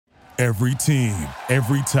Every team,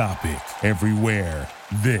 every topic, everywhere.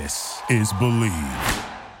 This is Believe.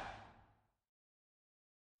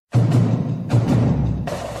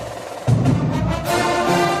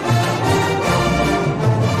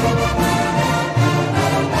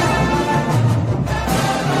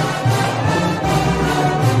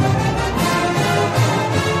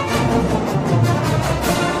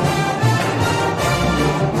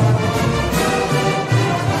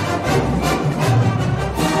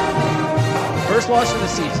 First loss of the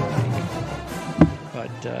season,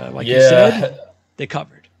 but like you said, they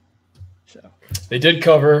covered. So they did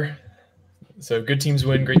cover. So good teams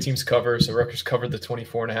win, great teams cover. So Rutgers covered the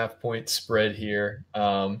 24.5-point spread here.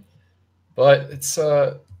 But it's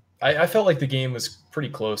I felt like the game was pretty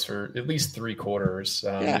close for at least three quarters.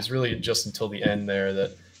 It was really just until the end there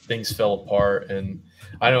that things fell apart. And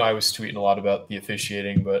I know I was tweeting a lot about the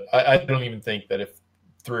officiating, but I don't even think that if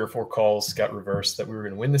 3 or 4 calls got reversed that we were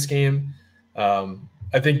going to win this game.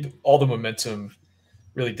 I think all the momentum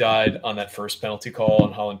really died on that first penalty call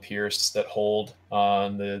on Holland Pierce, that hold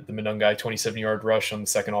on the Menungai 27-yard rush on the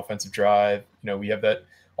second offensive drive. You know, we have that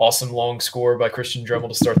awesome long score by Christian Dremel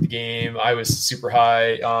to start the game. I was super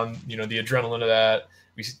high on, the adrenaline of that.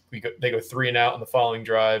 They go 3 and out on the following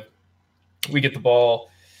drive. We get the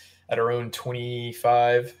ball at our own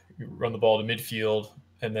 25, we run the ball to midfield,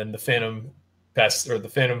 and then the phantom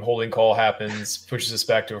holding call happens, pushes us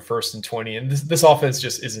back to a 1st and 20. And this offense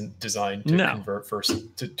just isn't designed to convert first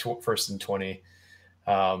and 20.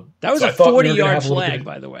 That was a 40-yard flag,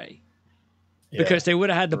 by the way, because they would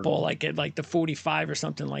have had the ball at the 45 or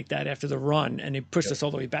something like that after the run, and they pushed us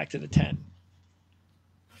all the way back to the 10.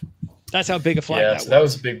 That's how big a flag that was. That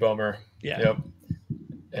was a big bummer. Yeah. Yep.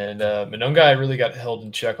 And Menungai really got held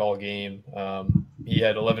in check all game. He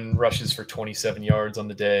had 11 rushes for 27 yards on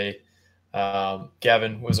the day.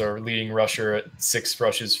 Gavin was our leading rusher at 6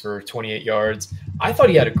 rushes for 28 yards. I thought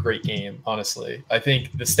he had a great game, honestly. I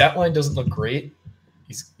think the stat line doesn't look great.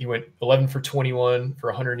 He went 11 for 21 for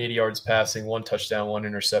 180 yards passing, 1 touchdown, 1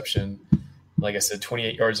 interception. Like I said,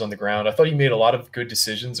 28 yards on the ground. I thought he made a lot of good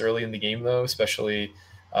decisions early in the game, though, especially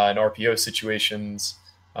in RPO situations.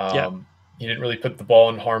 He didn't really put the ball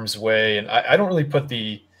in harm's way. And I don't really put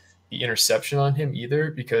the interception on him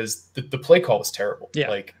either, because the play call was terrible. Yeah.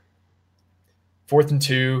 Like, 4th and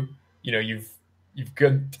 2, you've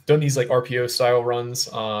done these like RPO style runs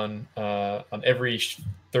on every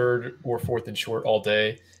 3rd or 4th and short all day.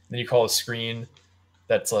 And then you call a screen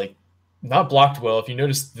that's like not blocked well. If you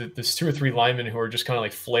notice, there's 2 or 3 linemen who are just kind of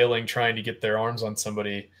like flailing, trying to get their arms on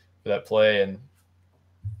somebody for that play. And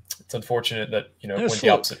it's unfortunate that, it went the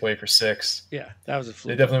opposite way for 6. Yeah, that was a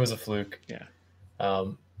fluke. It definitely was a fluke. Yeah.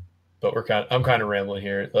 But I'm kind of rambling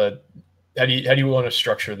here. How do you want to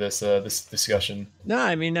structure this discussion? No,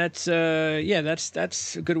 I mean that's a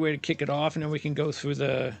good way to kick it off, and then we can go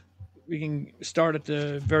through we can start at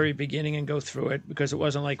the very beginning and go through it, because it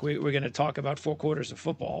wasn't like we're going to talk about 4 quarters of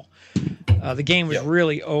football. The game was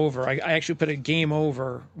really over. I actually put a game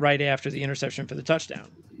over right after the interception for the touchdown.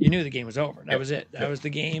 You knew the game was over. That was it. That was the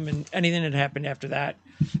game, and anything that happened after that.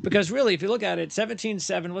 Because really, if you look at it,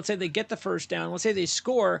 17-7, let's say they get the first down, let's say they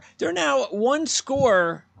score, they're now 1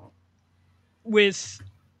 score with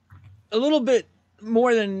a little bit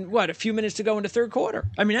more than a few minutes to go in the 3rd quarter.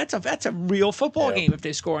 I mean, that's a real football game if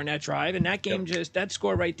they score on that drive. And that game that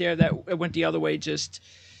score right there that went the other way,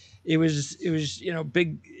 it was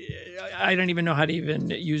big. I don't even know how to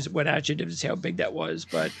even use what adjective to say how big that was,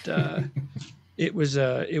 but it was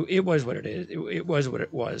what it is. It was what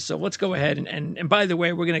it was. So let's go ahead and by the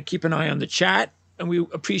way, we're going to keep an eye on the chat, and we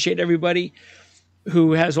appreciate everybody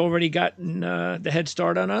who has already gotten the head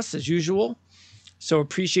start on us as usual. So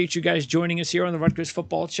appreciate you guys joining us here on the Rutgers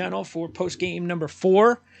Football Channel for postgame number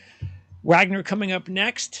 4. Wagner coming up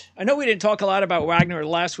next. I know we didn't talk a lot about Wagner at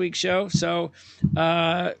last week's show, so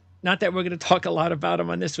not that we're going to talk a lot about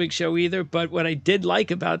him on this week's show either, but what I did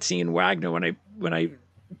like about seeing Wagner when I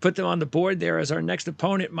put them on the board there as our next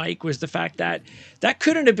opponent, Mike, was the fact that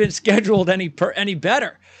couldn't have been scheduled any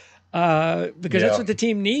better. Because that's what the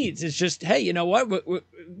team needs. It's just, hey, you know what? We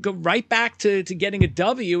go right back to getting a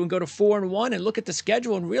W and go to 4-1 and look at the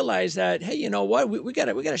schedule and realize that, hey, you know what? We got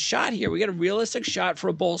a shot here. We got a realistic shot for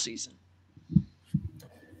a bowl season.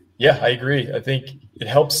 Yeah, I agree. I think it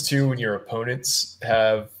helps too when your opponents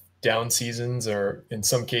have down seasons, or in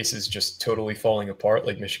some cases just totally falling apart,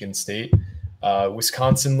 like Michigan State.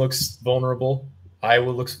 Wisconsin looks vulnerable.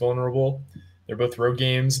 Iowa looks vulnerable. They're both road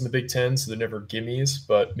games in the Big Ten, so they're never gimmies.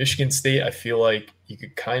 But Michigan State, I feel like you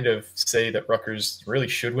could kind of say that Rutgers really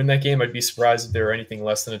should win that game. I'd be surprised if they were anything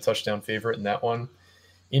less than a touchdown favorite in that one.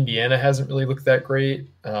 Indiana hasn't really looked that great.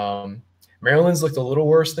 Maryland's looked a little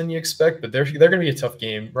worse than you expect, but they're going to be a tough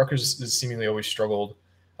game. Rutgers has seemingly always struggled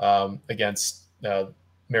against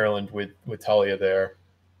Maryland with Talia there.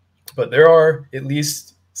 But there are at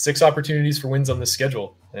least 6 opportunities for wins on this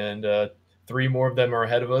schedule, and 3 more of them are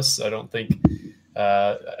ahead of us. I don't think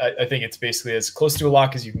I think it's basically as close to a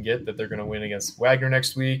lock as you can get that they're going to win against Wagner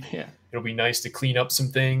next week. Yeah. It'll be nice to clean up some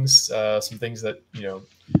things that,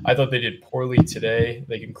 I thought they did poorly today.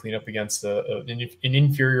 They can clean up against an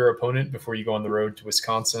inferior opponent before you go on the road to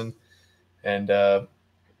Wisconsin. And I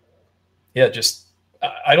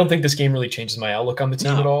don't think this game really changes my outlook on the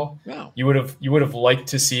team at all. No. You would have liked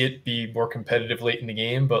to see it be more competitive late in the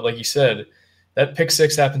game, but like you said, that pick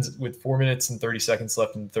six happens with 4 minutes and 30 seconds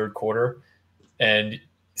left in the third quarter. And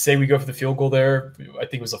say we go for the field goal there, I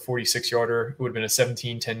think it was a 46-yarder. It would have been a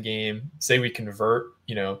 17-10 game. Say we convert,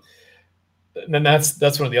 and then that's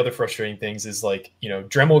one of the other frustrating things is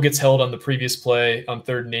Dremel gets held on the previous play on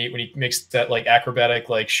 3rd and 8 when he makes that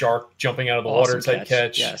acrobatic shark jumping out of the water type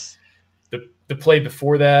catch. Yes. The play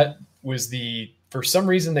before that was for some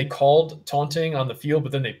reason they called taunting on the field,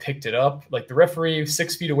 but then they picked it up. The referee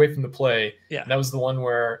 6 feet away from the play. Yeah. That was the one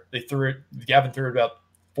where Gavin threw it about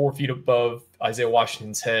 4 feet above Isaiah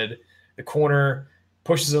Washington's head. The corner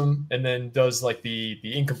pushes him and then does the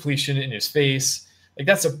incompletion in his face.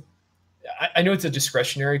 I know it's a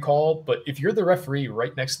discretionary call, but if you're the referee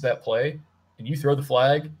right next to that play and you throw the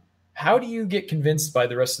flag, how do you get convinced by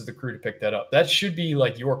the rest of the crew to pick that up? That should be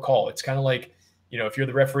your call. It's kind of if you're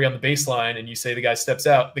the referee on the baseline and you say the guy steps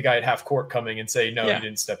out, the guy at half court coming and say, no, he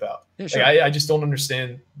didn't step out. Yeah, sure. I just don't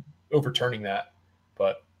understand overturning that.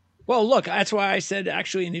 But well, look, that's why I said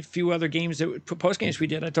actually in a few other games, post games we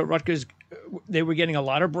did, I thought Rutgers, they were getting a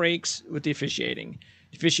lot of breaks with the officiating.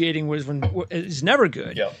 Officiating is never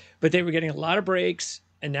good, but they were getting a lot of breaks.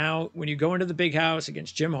 And now when you go into the big house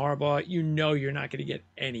against Jim Harbaugh, you're not going to get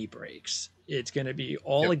any breaks. It's going to be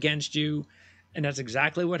all against you. And that's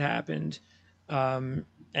exactly what happened. Let's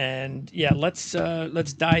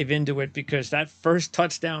dive into it because that first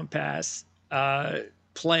touchdown pass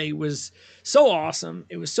play was so awesome.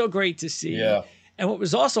 It was so great to see. Yeah. And what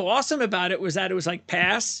was also awesome about it was that it was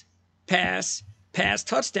pass,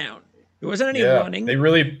 touchdown. There wasn't any running. They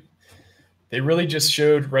really just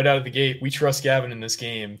showed right out of the gate, we trust Gavin in this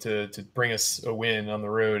game to bring us a win on the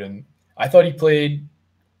road. And I thought he played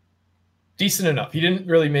decent enough. He didn't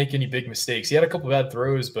really make any big mistakes. He had a couple of bad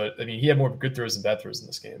throws, but he had more good throws than bad throws in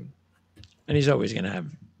this game. And he's always going to have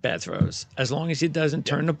bad throws. As long as he doesn't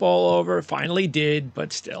turn the ball over, finally did,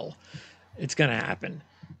 but still, it's going to happen.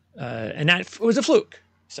 And that was a fluke.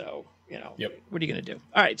 So, what are you going to do?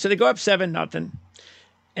 All right, so they go up 7-0.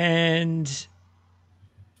 And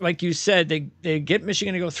like you said, they get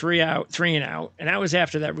Michigan to go 3 and out. And that was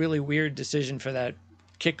after that really weird decision for that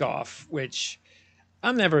kickoff, which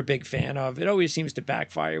I'm never a big fan of. It always seems to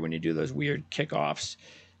backfire when you do those weird kickoffs.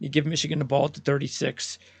 You give Michigan the ball at the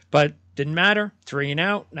 36, but didn't matter. 3 and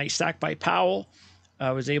out. Nice sack by Powell.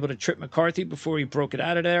 Was able to trip McCarthy before he broke it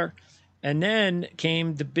out of there. And then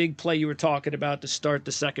came the big play you were talking about to start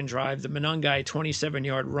the second drive, the Monangai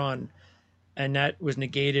 27-yard run. And that was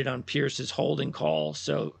negated on Pierce's holding call.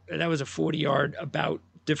 So that was a 40-yard about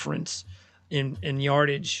difference in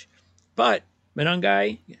yardage. But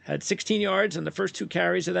Monangai had 16 yards on the first 2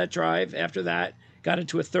 carries of that drive. After that, got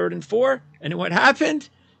into a 3rd and 4. And what happened?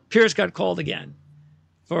 Pierce got called again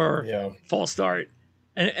for false start.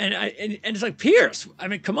 And it's Pierce.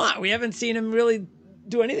 Come on. We haven't seen him really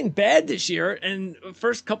do anything bad this year. And the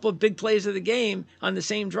first couple of big plays of the game on the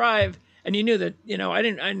same drive. And you knew that, I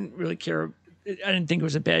didn't really care. I didn't think it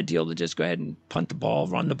was a bad deal to just go ahead and punt the ball,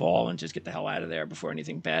 run the ball, and just get the hell out of there before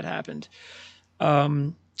anything bad happened.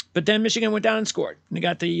 But then Michigan went down and scored. And they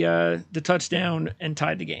got the touchdown and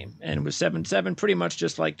tied the game. And it was 7-7, pretty much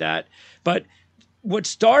just like that. But what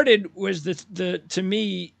started was to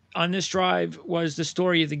me on this drive was the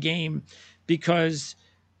story of the game because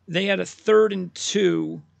they had a 3rd and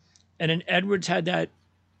 2, and then Edwards had that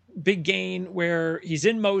big gain where he's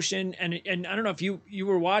in motion, and I don't know if you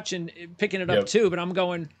were watching, picking it up too, but I'm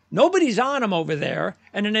going, nobody's on him over there.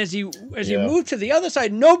 And then as he moved to the other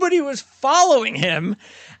side, nobody was following him,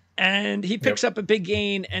 and he picks up a big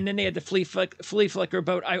gain, and then they had the flea flicker.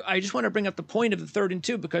 But I just want to bring up the point of the 3rd and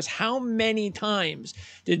 2 because how many times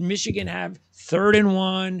did Michigan have 3rd and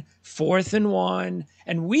 1, 4th and 1,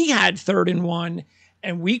 and we had 3rd and 1,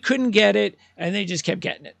 and we couldn't get it, and they just kept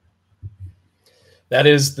getting it. That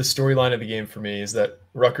is the storyline of the game for me, is that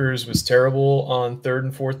Rutgers was terrible on 3rd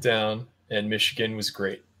and 4th down, and Michigan was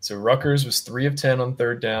great. So Rutgers was 3 of 10 on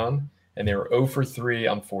 3rd down, and they were 0 for 3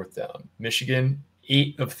 on 4th down. Michigan,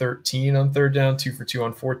 8 of 13 on third down, 2 for 2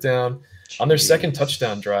 on fourth down. On their second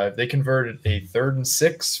touchdown drive, they converted a 3rd and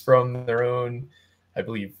 6 from their own, I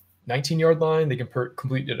believe, 19-yard line. They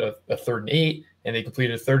completed a 3rd and 8, and they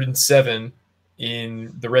completed a 3rd and 7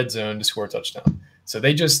 in the red zone to score a touchdown. So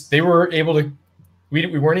they were able to.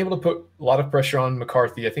 We weren't able to put a lot of pressure on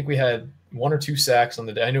McCarthy. I think we had 1 or 2 sacks on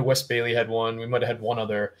the day. I know Wes Bailey had one. We might have had one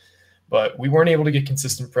other, but we weren't able to get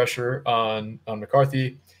consistent pressure on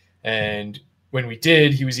McCarthy. And when we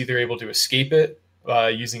did, he was either able to escape it by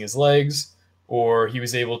using his legs, or he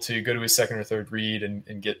was able to go to his second or third read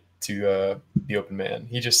and get to the open man.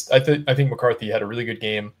 I think McCarthy had a really good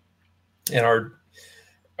game, and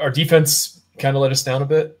our defense kind of let us down a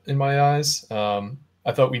bit in my eyes.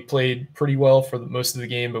 I thought we played pretty well for most of the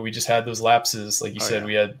game, but we just had those lapses. Like you said,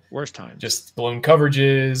 we had worst times, just blown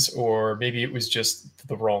coverages, or maybe it was just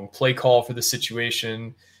the wrong play call for the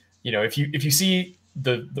situation. If you see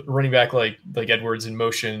the running back like Edwards in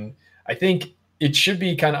motion, I think it should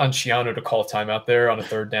be kind of on Schiano to call a timeout there on a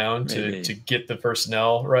third down to get the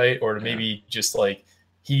personnel right, or to maybe just like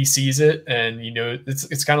he sees it and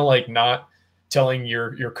it's kind of like not telling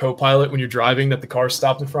your co-pilot when you're driving that the car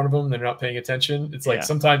stopped in front of them, they're not paying attention. It's like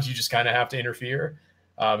sometimes you just kind of have to interfere,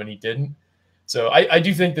 and he didn't. So I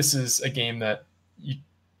do think this is a game that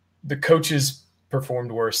the coaches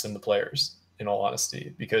performed worse than the players, in all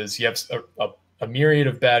honesty, because you have a myriad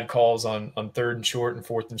of bad calls on third and short and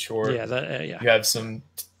fourth and short. You have some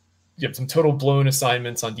total blown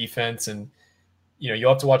assignments on defense, and we'll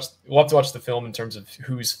have to watch the film in terms of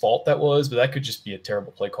whose fault that was, but that could just be a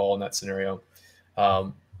terrible play call in that scenario.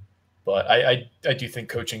 But I do think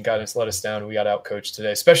coaching let us down. We got out-coached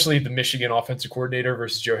today, especially the Michigan offensive coordinator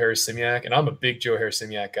versus Joe Harris-Simiak. And I'm a big Joe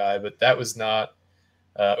Harris-Simiak guy, but that was not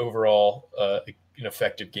overall an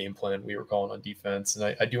effective game plan we were calling on defense.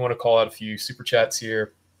 And I do want to call out a few super chats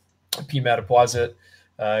here. P. Mattapoisett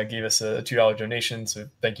gave us a $2 donation, so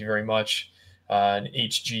thank you very much. And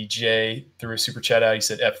HGJ threw a super chat out. He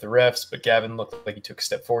said, F the refs, but Gavin looked like he took a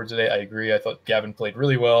step forward today. I agree. I thought Gavin played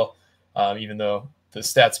really well, even though the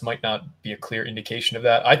stats might not be a clear indication of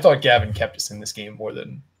that. I thought Gavin kept us in this game more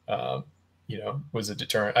than, was a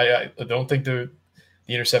deterrent. I don't think the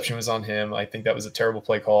interception was on him. I think that was a terrible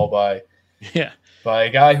play call by a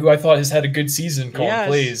guy who I thought has had a good season calling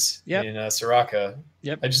plays in Soraka.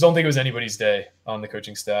 I just don't think it was anybody's day on the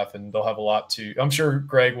coaching staff, and they'll have a lot to. I'm sure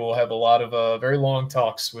Greg will have a lot of very long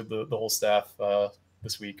talks with the whole staff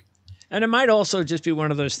this week. And it might also just be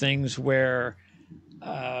one of those things where,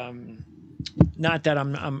 not that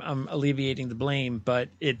I'm alleviating the blame, but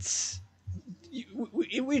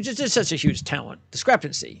we just did such a huge talent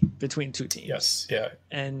discrepancy between two teams. Yes, yeah,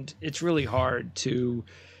 and it's really hard to,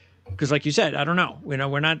 because like you said, I don't know.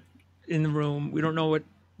 We're not in the room. We don't know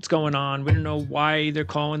what's going on. We don't know why they're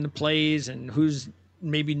calling the plays and who's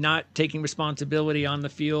maybe not taking responsibility on the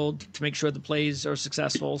field to make sure the plays are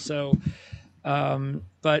successful. So,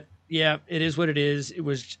 but yeah, it is what it is. It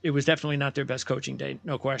was definitely not their best coaching day,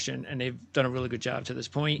 no question, and they've done a really good job to this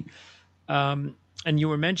point. And you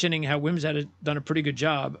were mentioning how Wimsatt had done a pretty good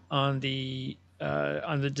job on the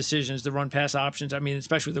decisions, the run pass options. I mean,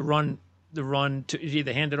 especially the run to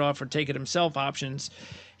either hand it off or take it himself options.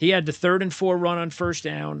 He had the 3rd and 4 run on first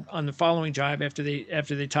down on the following drive after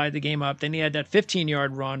they tied the game up. Then he had that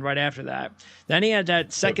 15-yard run right after that. Then he had that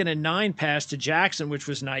 2nd and 9 pass to Jackson, which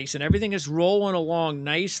was nice, and everything is rolling along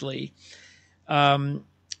nicely.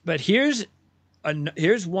 But here's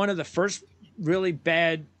one of the first really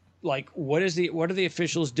bad, like, what are the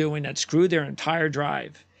officials doing that screwed their entire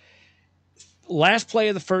drive? Last play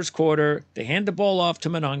of the first quarter, they hand the ball off to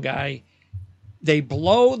Monangai. They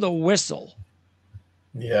blow the whistle.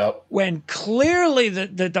 Yeah. When clearly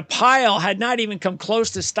the pile had not even come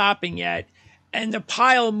close to stopping yet, and the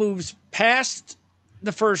pile moves past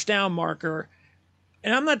the first down marker.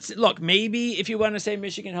 And I'm not, look, maybe if you want to say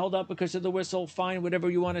Michigan held up because of the whistle, fine, whatever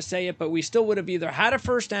you want to say it, but we still would have either had a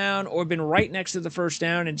first down or been right next to the first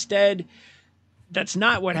down. Instead, that's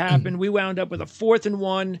not what happened. We wound up with a 4th and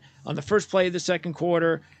 1 on the first play of the second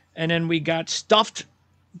quarter, and then we got stuffed.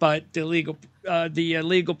 But the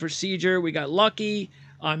legal procedure, we got lucky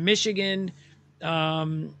on Michigan,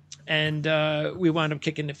 and we wound up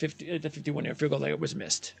kicking the 51-yard field goal that was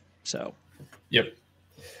missed. So, yep.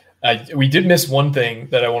 We did miss one thing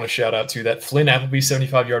that I want to shout out to, that Flynn Appleby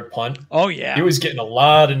 75-yard punt. Oh, yeah. It was getting a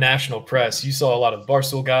lot of national press. You saw a lot of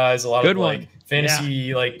Barstool guys, a lot Good of one.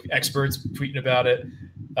 fantasy experts tweeting about it.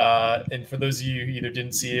 And for those of you who either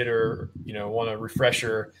didn't see it or want a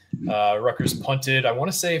refresher, Rutgers punted, I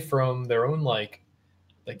want to say from their own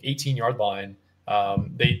 18-yard line,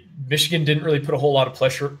 Michigan didn't really put a whole lot of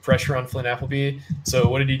pressure on Flynn Appleby. So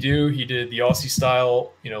what did he do? He did the Aussie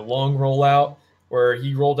style, long rollout where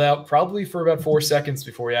he rolled out probably for about 4 seconds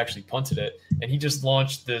before he actually punted it, and he just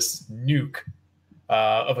launched this nuke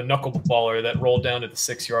of a knuckleballer that rolled down to the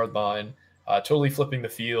 6-yard line, totally flipping the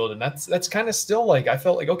field. And that's kind of still like, I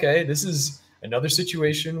felt like, okay, this is another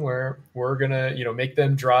situation where we're gonna, make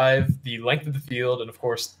them drive the length of the field, and of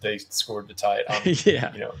course they scored to tie it.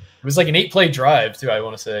 Yeah, it was like an 8-play drive too. I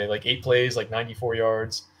want to say like 8 plays, like 94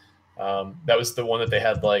 yards. That was the one that they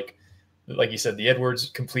had like you said, the Edwards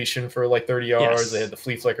completion for like 30 yards. Yes. They had the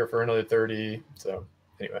flea flicker for another 30. So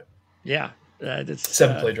anyway, yeah, it's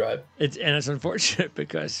 7-play drive. It's unfortunate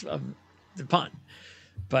because of the punt,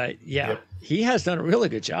 but he has done a really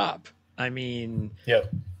good job. I mean,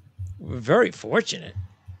 we're very fortunate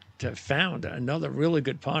to have found another really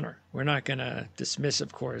good punter. We're not going to dismiss,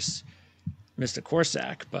 of course, Mr.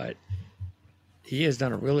 Corsack, but he has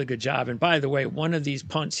done a really good job. And by the way, one of these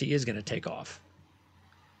punts he is going to take off.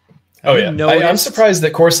 I'm surprised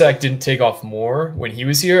that Corsack didn't take off more when he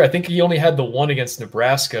was here. I think he only had the one against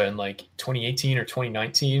Nebraska in like 2018 or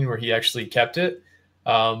 2019 where he actually kept it.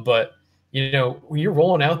 But, when you're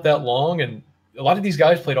rolling out that long, and a lot of these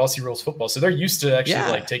guys played Aussie rules football, so they're used to actually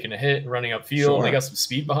like taking a hit and running upfield. Sure. And they got some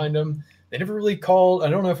speed behind them. They never really called. I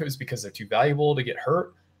don't know if it was because they're too valuable to get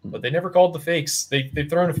hurt, but they never called the fakes. They've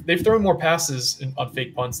thrown more passes on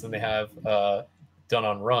fake punts than they have done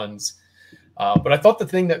on runs. But I thought the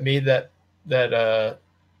thing that made that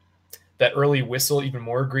early whistle even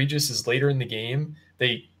more egregious is later in the game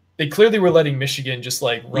they clearly were letting Michigan just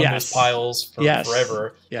like run those piles for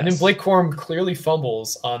forever. Yes. And then Blake Corum clearly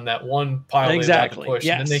fumbles on that one pile they had to push.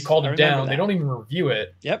 Yes. And then they called him down. They don't even review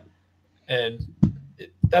it. Yep. And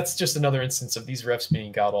that's just another instance of these refs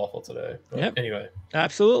being god awful today. But anyway,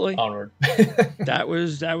 absolutely onward. that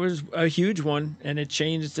was a huge one, and it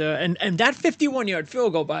changed. And that 51-yard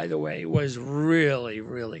field goal, by the way, was really,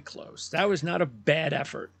 really close. That was not a bad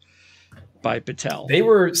effort by Patel. They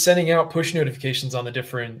were sending out push notifications on the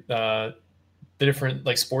different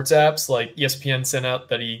like sports apps. Like ESPN sent out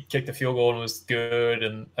that he kicked the field goal and was good,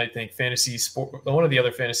 and I think Fantasy Sport, one of the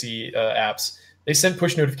other fantasy apps, they sent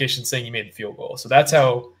push notifications saying he made the field goal. So that's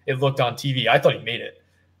how it looked on TV. I thought he made it,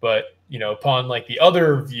 but upon like the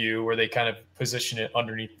other view where they kind of position it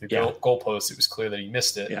underneath the goalpost, it was clear that he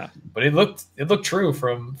missed it. Yeah, but it looked true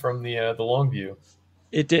from the long view.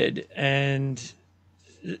 It did, and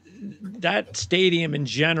that stadium in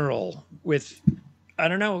general, with I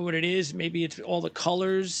don't know what it is. Maybe it's all the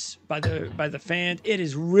colors by the fan. It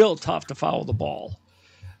is real tough to follow the ball.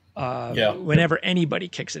 Whenever anybody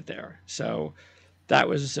kicks it there. So that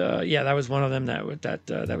was that was one of them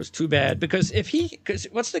that was too bad, because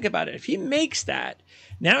let's think about it. If he makes that,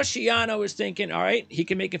 now Schiano is thinking, all right, he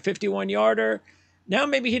can make a 51-yarder. Now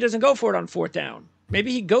maybe he doesn't go for it on 4th down.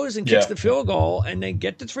 Maybe he goes and kicks the field goal and then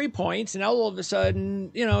get the 3 points, and now all of a sudden,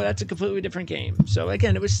 that's a completely different game. So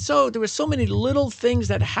again, there were so many little things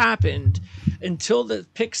that happened until the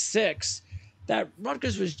pick 6 that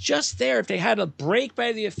Rutgers was just there. If they had a break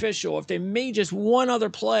by the official, if they made just one other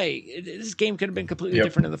play, this game could have been completely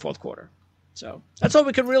different in the 4th quarter. So that's all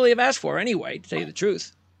we could really have asked for anyway, to tell you the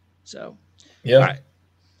truth. So, all right.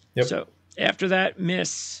 Yep. So after that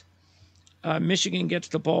miss, Michigan gets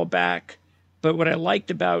the ball back. But what I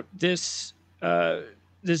liked about this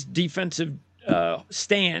defensive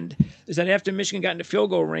stand is that after Michigan got into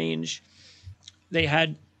field goal range, they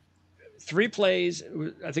had 3 plays.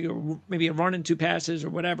 I think maybe a run and 2 passes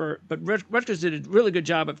or whatever. But Rutgers did a really good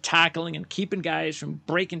job of tackling and keeping guys from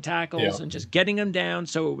breaking tackles and just getting them down.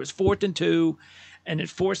 So it was 4th and 2, and it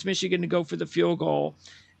forced Michigan to go for the field goal.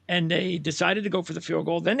 And they decided to go for the field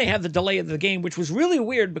goal. Then they had the delay of the game, which was really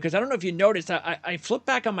weird because I don't know if you noticed. I flipped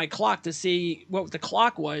back on my clock to see what the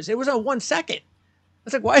clock was. It was on 1 second. I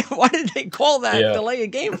was like, why did they call that delay a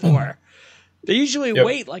game for? They usually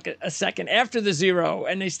wait like a second after the 0,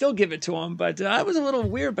 and they still give it to him. But that was a little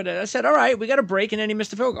weird. But I said, all right, we got a break, and then he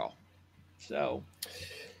missed the field goal. So.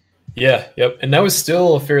 And that was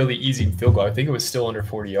still a fairly easy field goal. I think it was still under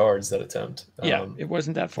 40 yards, that attempt. It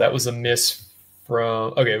wasn't that far. That was a miss.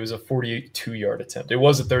 It was a 42-yard attempt. It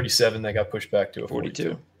was a 37 that got pushed back to a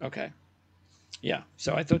 42. Okay. Yeah.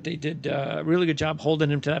 So I thought they did a really good job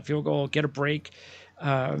holding him to that field goal, get a break,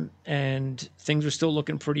 and things were still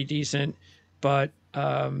looking pretty decent. But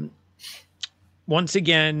once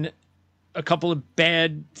again, a couple of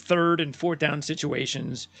bad 3rd and 4th down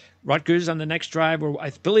situations. Rutgers on the next drive, or I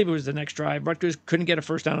believe it was the next drive, Rutgers couldn't get a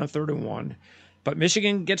first down on 3rd and 1. But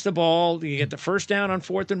Michigan gets the ball. You get the first down on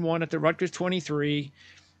 4th and 1 at the Rutgers 23.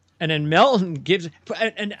 And then Melton gives –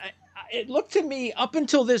 and it looked to me up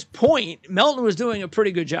until this point, Melton was doing a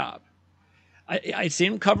pretty good job. I'd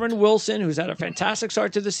seen him covering Wilson, who's had a fantastic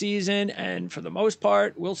start to the season. And for the most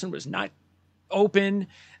part, Wilson was not open.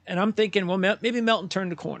 And I'm thinking, well, maybe Melton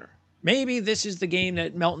turned the corner. Maybe this is the game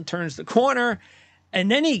that Melton turns the corner. And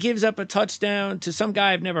then he gives up a touchdown to some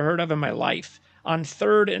guy I've never heard of in my life on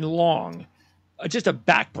 3rd and long, just a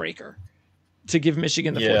backbreaker to give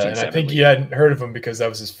Michigan the 14-7 and I think lead. you hadn't heard of him because that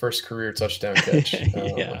was his first career touchdown catch,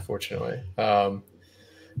 unfortunately.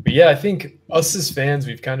 But yeah, I think us as fans,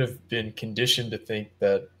 we've kind of been conditioned to think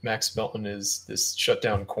that Max Melton is this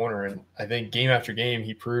shutdown corner. And I think game after game,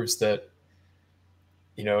 he proves that,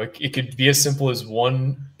 it could be as simple as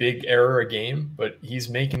one big error a game, but he's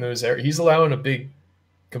making those errors. He's allowing a big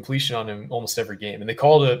completion on him almost every game. And they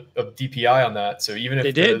called a DPI on that. So even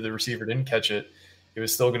if the receiver didn't catch it, it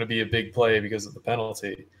was still going to be a big play because of the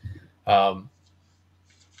penalty. I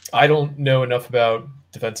don't know enough about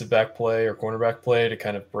defensive back play or cornerback play to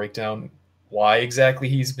kind of break down why exactly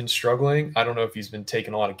he's been struggling. I don't know if he's been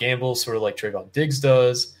taking a lot of gambles, sort of like Trayvon Diggs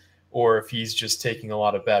does, or if he's just taking a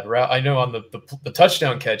lot of bad route. I know on the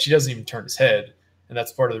touchdown catch, he doesn't even turn his head, and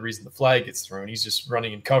that's part of the reason the flag gets thrown. He's just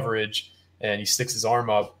running in coverage, and he sticks his arm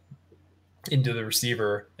up into the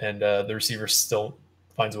receiver, and the receiver still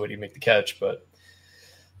finds a way to make the catch. But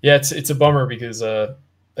yeah, it's a bummer because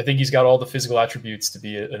I think he's got all the physical attributes to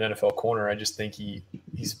be an NFL corner. I just think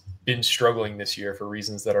he's been struggling this year for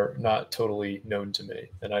reasons that are not totally known to me,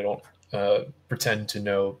 and I don't pretend to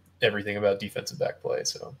know everything about defensive back play.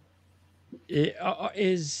 So,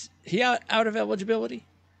 is he out of eligibility?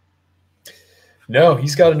 No,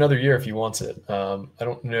 he's got another year if he wants it. I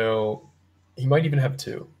don't know. He might even have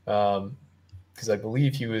 2 because I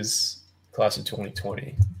believe he was class of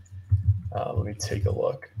 2020. Let me take a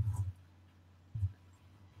look.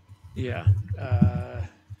 Yeah,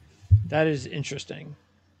 that is interesting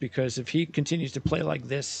because if he continues to play like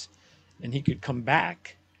this and he could come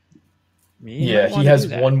back. He has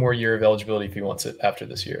 1 more year of eligibility if he wants it after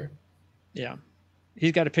this year. Yeah,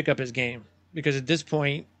 he's got to pick up his game because at this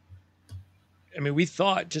point, I mean, we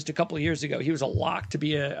thought just a couple of years ago he was a lock to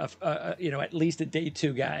be a at least a day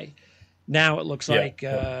 2 guy. Now it looks like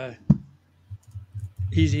there's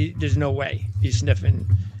no way he's sniffing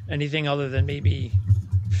anything other than maybe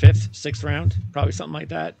 5th, 6th round, probably something like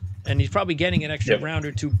that. And he's probably getting an extra round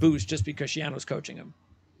or 2 boost just because Shiano's coaching him.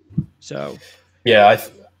 So, yeah,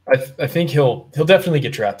 I think he'll definitely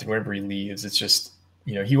get drafted whenever he leaves. It's just,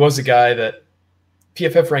 he was a guy that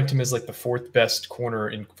PFF ranked him as like the 4th best corner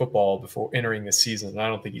in football before entering this season. And I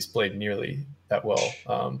don't think he's played nearly that well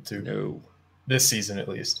this season at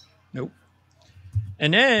least. Nope.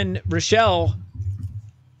 And then Rochelle,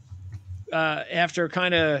 after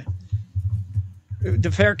kind of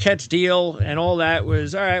the fair catch deal and all that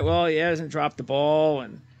was, all right, well, he hasn't dropped the ball,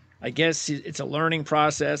 and I guess it's a learning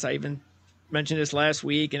process. I even mentioned this last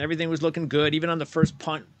week, and everything was looking good. Even on the first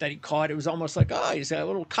punt that he caught, it was almost like, he's got a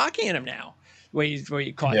little cocky in him now, where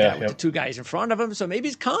he caught that with the 2 guys in front of him. So maybe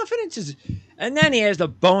his confidence is – and then he has the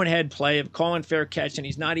bonehead play of calling fair catch, and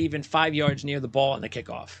he's not even 5 yards near the ball on the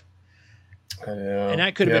kickoff. I know. And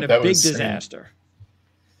that could have been a big disaster.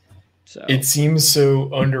 So. It seems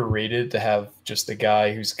so underrated to have just a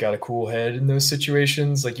guy who's got a cool head in those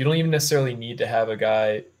situations. Like, you don't even necessarily need to have a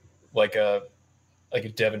guy like a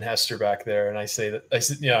Devin Hester back there. And I said,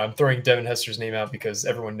 I'm throwing Devin Hester's name out because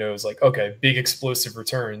everyone knows, like, okay, big explosive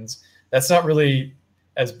returns. That's not really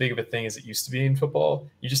as big of a thing as it used to be in football.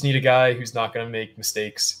 You just need a guy who's not going to make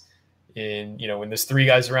mistakes in, when there's 3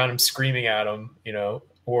 guys around him screaming at him,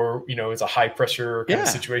 or, it's a high pressure kind of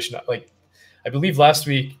situation. Like, I believe last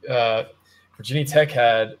week, Virginia Tech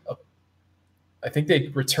had, I think they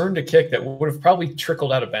returned a kick that would have probably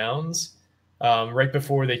trickled out of bounds right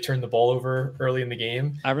before they turned the ball over early in the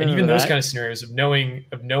game. And even those kind of scenarios of knowing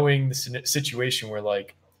the situation where,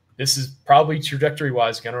 like, this is probably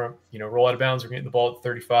trajectory-wise going to, roll out of bounds. We're getting the ball at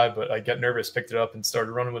 35, but I got nervous, picked it up, and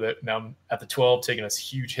started running with it. Now I'm at the 12, taking a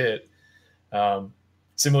huge hit.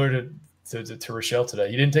 Similar to Rochelle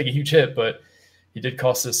today. He didn't take a huge hit, but he did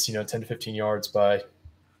cost us, 10 to 15 yards by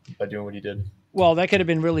doing what he did. Well, that could have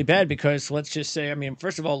been really bad because let's just say, I mean,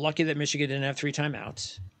 first of all, lucky that Michigan didn't have 3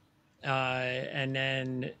 timeouts. And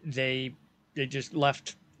then they just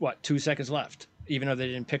left, 2 seconds left, even though they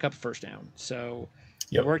didn't pick up a first down. So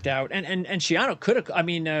it worked out. And Shiano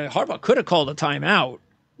Harbaugh could have called a timeout,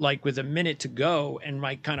 like with a minute to go, and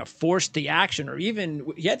like kind of forced the action, or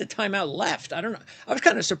even he had the timeout left. I don't know. I was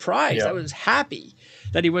kind of surprised. Yeah. I was happy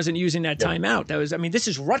that he wasn't using that timeout. This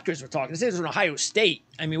is Rutgers we're talking. This isn't Ohio State.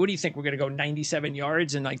 I mean, what do you think? We're going to go 97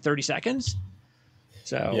 yards in like 30 seconds?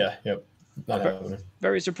 So Not happening.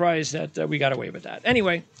 Very surprised that we got away with that.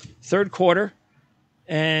 Anyway, third quarter,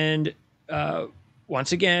 and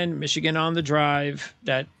once again, Michigan on the drive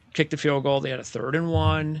that kicked the field goal. They had a 3rd and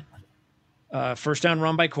 1. First down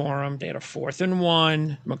run by Corum. They had a 4th and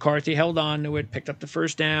 1. McCarthy held on to it, picked up the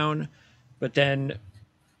first down, but then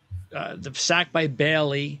the sack by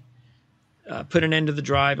Bailey put an end to the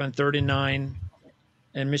drive on 3rd and 9,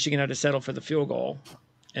 and Michigan had to settle for the field goal,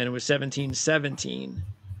 and it was 17-17.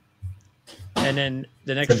 And then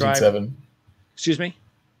the next drive. 17-7. Excuse me?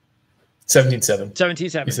 17-7.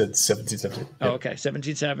 17-7. You said 17-17. Oh, okay.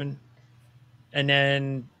 17-7. And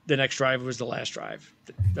then the next drive was the last drive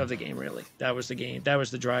of the game, really. That was the game. That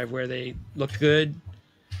was the drive where they looked good.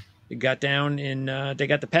 They got down in they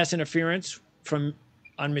got the pass interference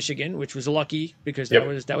on Michigan, which was lucky because that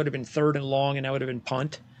would have been 3rd and long, and that would have been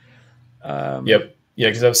punt. Yep. Yeah,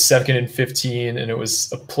 because that was 2nd and 15, and it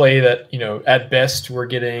was a play that, at best we're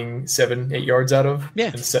getting 7-8 yards out of,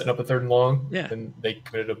 and setting up a 3rd and long. Yeah. And they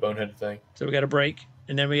committed a bonehead thing. So we got a break,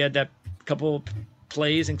 and then we had that couple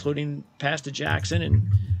plays, including pass to Jackson, and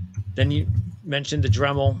then you mentioned the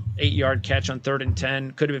Dremel 8-yard catch on 3rd and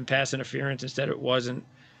 10. Could have been pass interference, instead it wasn't.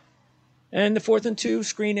 And the 4th and 2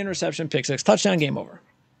 screen interception, pick 6, touchdown, game over.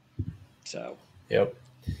 So. Yep.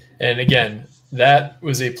 And again, that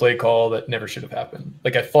was a play call that never should have happened.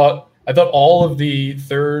 Like I thought all of the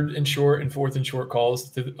 3rd and short and 4th and short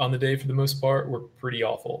calls on the day, for the most part, were pretty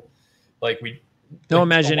awful.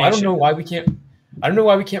 Imagination. I don't know why we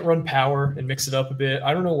can't run power and mix it up a bit.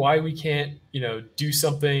 I don't know why we can't, do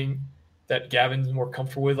something that Gavin's more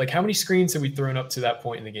comfortable with. Like, how many screens have we thrown up to that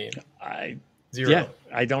point in the game? 0. Yeah,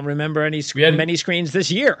 I don't remember many screens this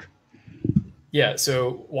year. Yeah,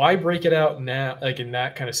 so why break it out now, like in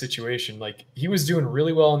that kind of situation? Like, he was doing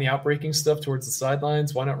really well on the outbreaking stuff towards the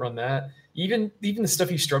sidelines. Why not run that? Even the stuff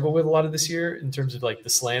he struggled with a lot of this year in terms of like the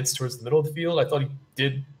slants towards the middle of the field, I thought he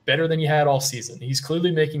did better than he had all season. He's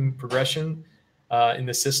clearly making progression in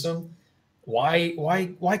the system. Why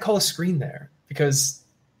call a screen there? Because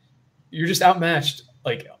you're just outmatched.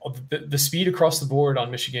 Like, the speed across the board on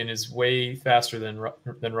Michigan is way faster than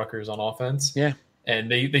Rutgers on offense. Yeah.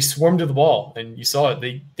 And they swarmed to the ball, and you saw it.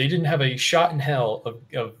 They didn't have a shot in hell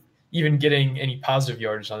of even getting any positive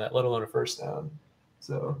yardage on that, let alone a first down.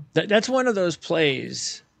 So that's one of those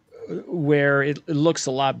plays where it looks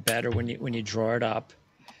a lot better when you draw it up,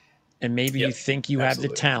 and maybe you think you have the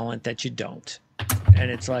talent that you don't.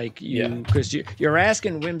 And it's like because you're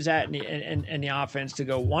asking Wimsatt and the offense to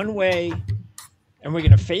go one way, and we're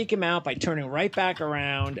going to fake him out by turning right back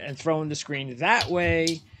around and throwing the screen that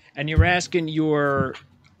way. And you're asking your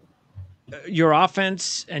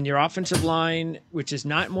offense and your offensive line, which is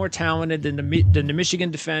not more talented than the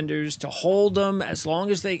Michigan defenders, to hold them as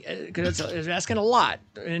long as they, because it's asking a lot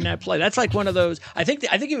in that play. That's like one of those. I think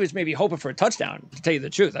he was maybe hoping for a touchdown, to tell you the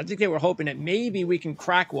truth. I think they were hoping that maybe we can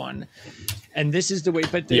crack one, and this is the way.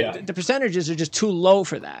 But the percentages are just too low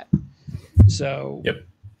for that. So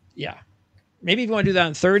maybe if you want to do that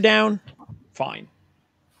on 3rd down, fine.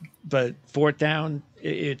 But 4th down,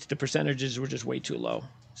 it's the percentages were just way too low.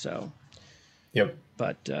 So,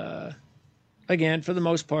 But again, for the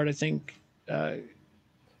most part, I think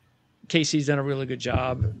Casey's done a really good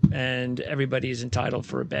job, and everybody is entitled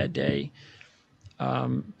for a bad day.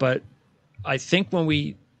 But I think when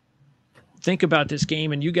we think about this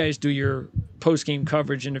game, and you guys do your post-game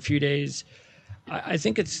coverage in a few days, I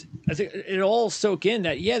think it all soak in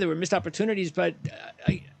that there were missed opportunities, but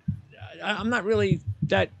I'm not really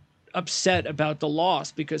that upset about the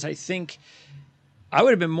loss, because I think I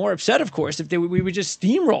would have been more upset, of course, if we were just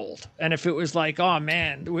steamrolled, and if it was like, oh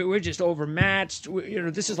man, we're just overmatched.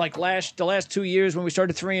 This is like the last 2 years when we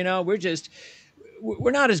started 3-0.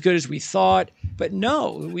 We're not as good as we thought. But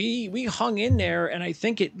no, we hung in there, and I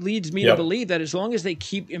think it leads me to believe that as long as they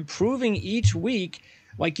keep improving each week,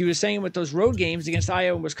 like you were saying with those road games against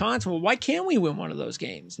Iowa and Wisconsin, well, why can't we win one of those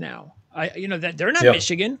games now? That they're not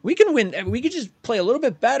Michigan. We can win. We could just play a little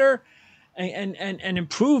bit better and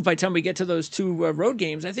improve by the time we get to those 2 road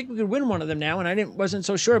games. I think we could win one of them now, and I wasn't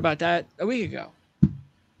so sure about that a week ago.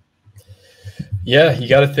 Yeah, you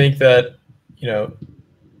got to think that,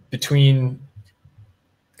 between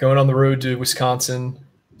going on the road to Wisconsin,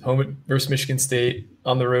 home versus Michigan State,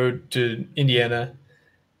 on the road to Indiana,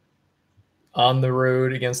 on the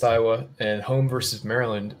road against Iowa, and home versus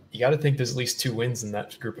Maryland, you got to think there's at least 2 wins in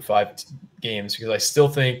that group of 5 games, because I still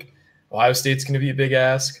think Ohio State's going to be a big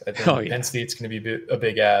ask. I think Penn State's going to be a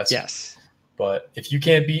big ask. Yes. But if you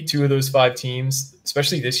can't beat 2 of those 5 teams,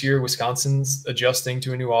 especially this year, Wisconsin's adjusting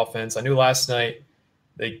to a new offense. I knew last night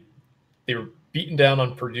they were beaten down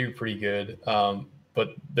on Purdue pretty good.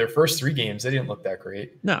 but their first 3 games, they didn't look that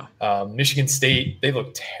great. No. Michigan State, they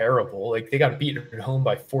looked terrible. Like, they got beaten at home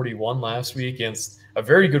by 41 last week against a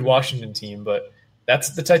very good Washington team, but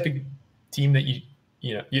that's the type of team that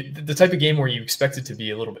the type of game where you expect it to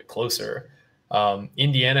be a little bit closer.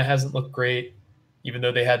 Indiana hasn't looked great, even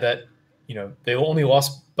though they had that, they only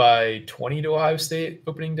lost by 20 to Ohio State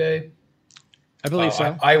opening day. I believe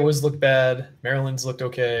so. Iowa's looked bad. Maryland's looked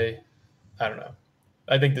okay. I don't know.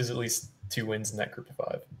 I think there's at least 2 wins in that group of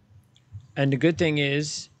 5. And the good thing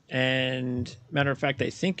is, and matter of fact, I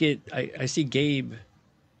think I see Gabe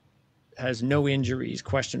has no injuries, ?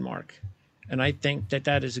 And I think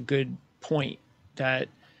that is a good point, that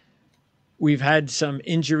we've had some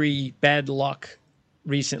injury bad luck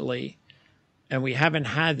recently, and we haven't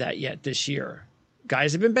had that yet this year.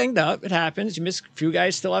 Guys have been banged up. It happens. You miss a few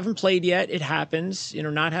guys, still haven't played yet. It happens.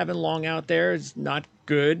 Not having Long out there is not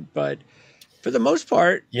good, but for the most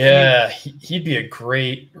part, yeah, he'd be a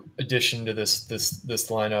great addition to this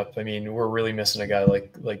lineup. I mean, we're really missing a guy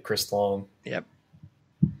like Chris Long. Yep.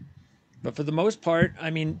 But for the most part,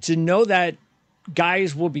 I mean, to know that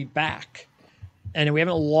guys will be back, and we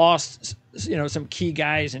haven't lost, some key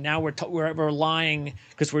guys, and now we're relying,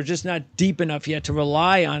 because we're just not deep enough yet to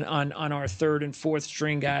rely on our 3rd and 4th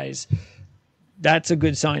string guys. That's a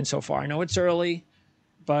good sign so far. I know it's early,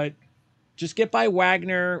 but just get by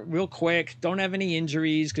Wagner real quick. Don't have any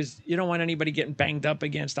injuries, because you don't want anybody getting banged up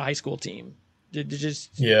against a high school team.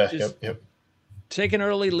 Just take an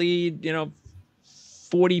early lead,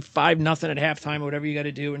 45-0 at halftime, whatever you got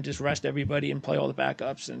to do, and just rest everybody and play all the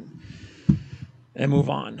backups and move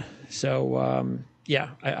on. So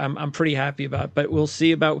I'm pretty happy about it, but we'll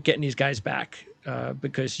see about getting these guys back,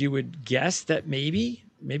 because you would guess that maybe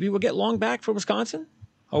we'll get Long back for Wisconsin,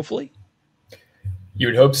 hopefully. You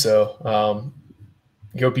would hope so.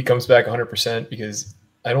 I hope he comes back 100%, because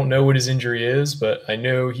I don't know what his injury is, but I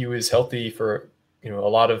know he was healthy for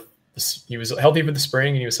he was healthy for the spring,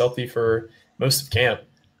 and he was healthy for most of camp.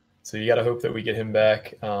 So you got to hope that we get him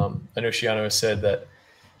back. I know Shiano has said that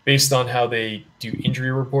based on how they do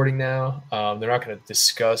injury reporting now, they're not going to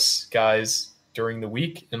discuss guys during the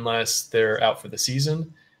week unless they're out for the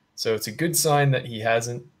season. So it's a good sign that he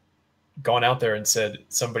hasn't gone out there and said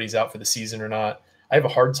somebody's out for the season or not. I have a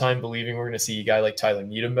hard time believing we're going to see a guy like Tyler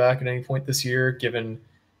Needham back at any point this year, given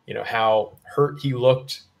how hurt he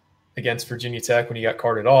looked against Virginia Tech when he got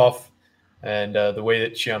carted off, and the way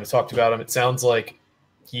that Shiano talked about him. It sounds like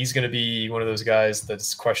he's going to be one of those guys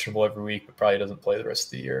that's questionable every week, but probably doesn't play the rest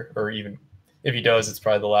of the year, or even if he does, it's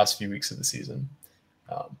probably the last few weeks of the season.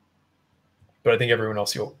 But I think everyone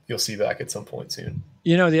else you'll see back at some point soon.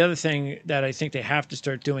 The other thing that I think they have to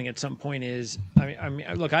start doing at some point is, I mean,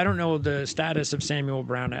 look, I don't know the status of Samuel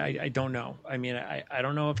Brown. I don't know. I mean, I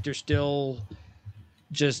don't know if they're still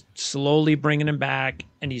just slowly bringing him back,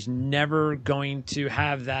 and he's never going to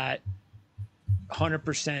have that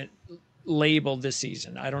 100% label this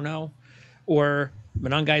season. I don't know. Or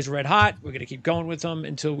Monongai's red hot. We're going to keep going with him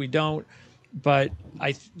until we don't. But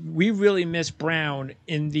we really miss Brown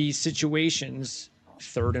in these situations,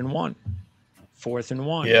 3rd and 1, 4th and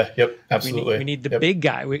 1. Yeah, yep, absolutely. We need the big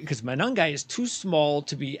guy, because Monongai is too small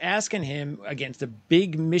to be asking him against a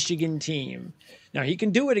big Michigan team. Now, he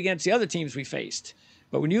can do it against the other teams we faced.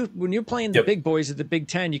 But when you're playing the big boys at the Big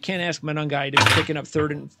Ten, you can't ask Monongai to be picking up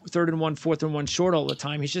 3rd and 1, 4th and 1 short all the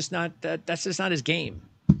time. He's just not that's just not his game.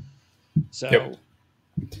 So,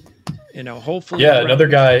 hopefully. Yeah, another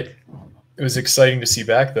guy it was exciting to see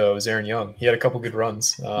back, though, is Aaron Young. He had a couple good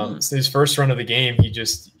runs. So his first run of the game,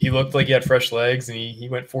 he looked like he had fresh legs, and he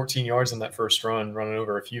went 14 yards on that first run, running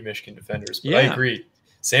over a few Michigan defenders. But I agree.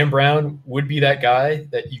 Sam Brown would be that guy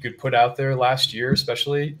that you could put out there last year,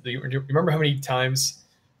 especially. Do you remember how many times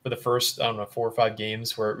for the first, 4 or 5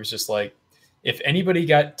 games where it was just like, if anybody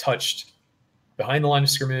got touched behind the line of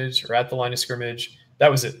scrimmage or at the line of scrimmage, that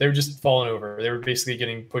was it. They were just falling over. They were basically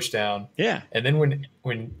getting pushed down. Yeah. And then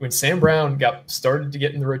when Sam Brown started to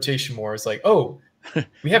get in the rotation more, it's like, oh,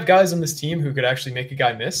 we have guys on this team who could actually make a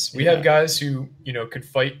guy miss. We have guys who, could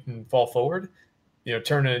fight and fall forward,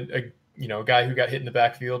 turn a guy who got hit in the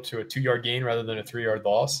backfield to a 2-yard gain rather than a 3-yard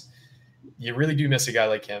loss. You really do miss a guy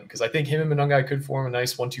like him, because I think him and Monongai could form a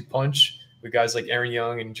nice 1-2 punch with guys like Aaron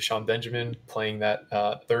Young and Jashawn Benjamin playing that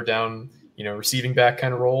 3rd down, receiving back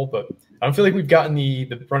kind of role. But I don't feel like we've gotten the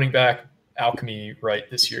running back alchemy right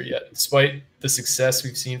this year yet. Despite the success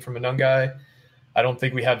we've seen from Monongai, I don't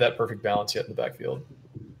think we have that perfect balance yet in the backfield.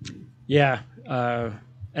 Yeah,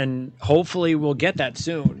 and hopefully we'll get that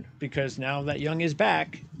soon, because now that Young is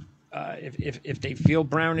back, if they feel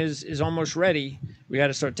Brown is almost ready, we got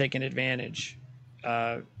to start taking advantage.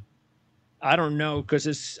 I don't know,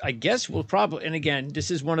 because I guess we'll probably, and again, this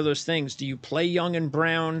is one of those things. Do you play Young and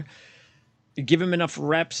Brown, give him enough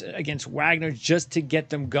reps against Wagner just to get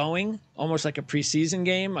them going, almost like a preseason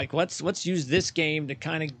game? Like, let's use this game to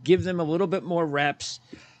kind of give them a little bit more reps,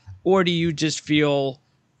 or do you just feel,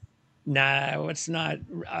 nah, it's not.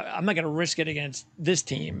 I'm not going to risk it against this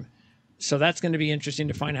team. So that's going to be interesting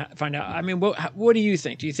to find out. I mean, what do you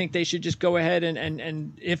think? Do you think they should just go ahead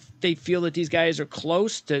and if they feel that these guys are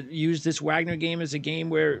close, to use this Wagner game as a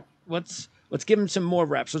game where let's give them some more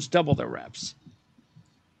reps. Let's double their reps.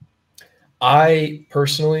 I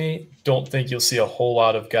personally don't think you'll see a whole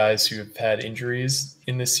lot of guys who have had injuries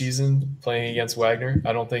in this season playing against Wagner.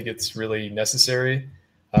 I don't think it's really necessary.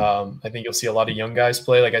 I think you'll see a lot of young guys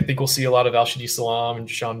play. Like, I think we'll see a lot of Al-Shadi Salam and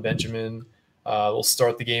Deshaun Benjamin. We'll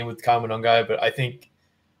start the game with Kyle Monungai, but I think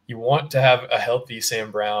you want to have a healthy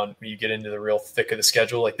Sam Brown when you get into the real thick of the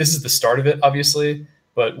schedule. Like, this is the start of it, obviously,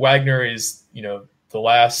 but Wagner is, the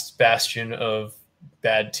last bastion of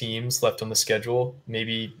bad teams left on the schedule.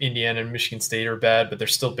 Maybe Indiana and Michigan State are bad, but they're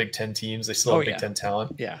still Big Ten teams. They still have Big Ten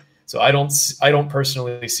talent. Yeah. So I don't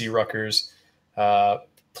personally see Rutgers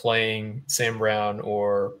playing Sam Brown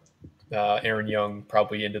or Aaron Young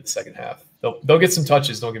probably into the second half. They'll get some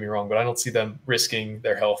touches, don't get me wrong, but I don't see them risking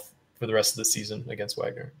their health for the rest of the season against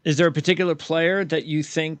Wagner. Is there a particular player that you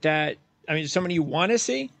think that, somebody you want to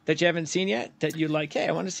see that you haven't seen yet, that you're like, hey,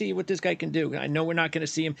 I want to see what this guy can do? I know we're not going to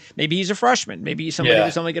see him. Maybe he's a freshman. Maybe he's somebody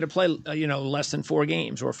who's only going to play, less than 4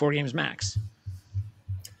 games or 4 games max.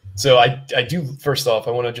 So I do, first off,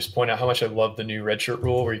 I want to just point out how much I love the new redshirt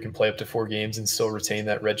rule where you can play up to 4 games and still retain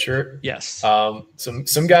that redshirt. Yes.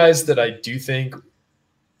 Some guys that I do think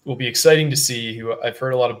will be exciting to see, who I've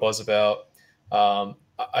heard a lot of buzz about.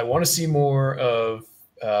 I want to see more of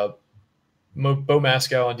Bo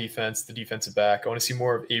Mascow on defense, the defensive back. I want to see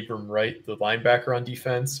more of Abram Wright, the linebacker, on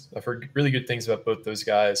defense. I've heard really good things about both those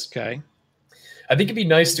guys. Okay. I think it'd be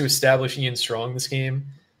nice to establish Ian Strong this game.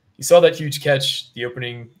 He saw that huge catch the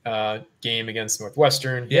opening game against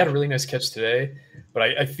Northwestern. He had a really nice catch today, but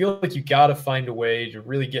I feel like you got to find a way to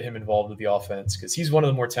really get him involved with the offense, because he's one of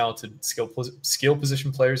the more talented skill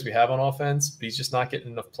position players we have on offense, but he's just not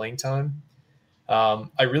getting enough playing time.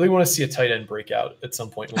 I really want to see a tight end breakout at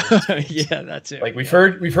some point. Yeah, that's it. Like, we've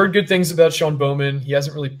heard good things about Sean Bowman. He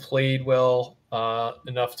hasn't really played well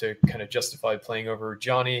enough to kind of justify playing over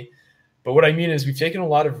Johnny. But what I mean is, we've taken a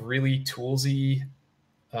lot of really toolsy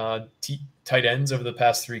tight ends over the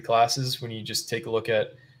past 3 classes. When you just take a look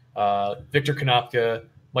at Victor Konopka,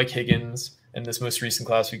 Mike Higgins, and this most recent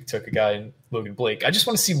class, we took a guy in Logan Blake. I just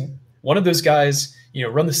want to see one of those guys,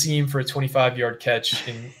 run the seam for a 25-yard catch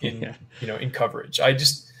in coverage.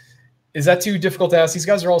 Is that too difficult to ask? These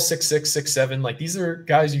guys are all 6'6", 6'7". Like, these are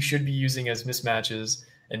guys you should be using as mismatches,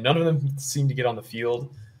 and none of them seem to get on the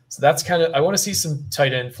field. So that's I want to see some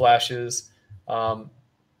tight end flashes.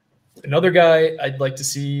 Another guy I'd like to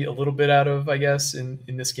see a little bit out of, I guess, in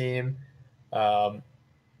this game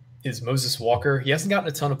is Moses Walker. He hasn't gotten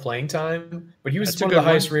a ton of playing time, but he was one of the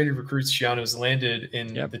highest rated recruits Schiano's landed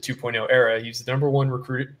in the 2.0 era. He's the number one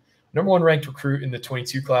ranked recruit in the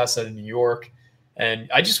 22 class out of New York. And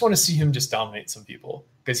I just want to see him just dominate some people,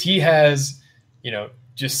 because he has,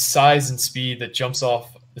 just size and speed that jumps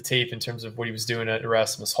off the tape in terms of what he was doing at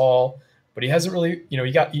Erasmus Hall. But he hasn't really,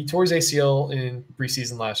 he tore his ACL in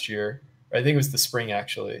preseason last year. I think it was the spring,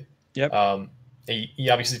 actually. Yep. He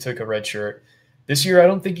obviously took a red shirt. This year, I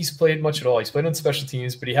don't think he's played much at all. He's played on special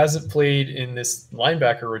teams, but he hasn't played in this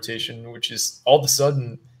linebacker rotation, which is all of a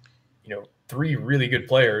sudden, 3 really good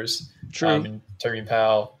players. True. Tyrion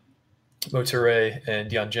Powell, Mo Toure,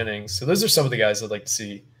 and Deion Jennings. So those are some of the guys I'd like to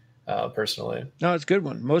see personally. No, it's a good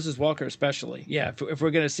one. Moses Walker especially. Yeah, if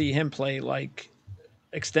we're going to see him play like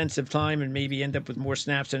extensive time and maybe end up with more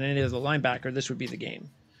snaps than any other linebacker, this would be the game.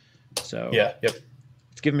 So yep.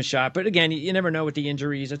 Let's give him a shot. But again, you never know with the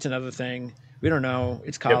injuries. That's another thing. We don't know.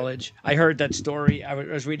 It's college. Yep. I heard that story. I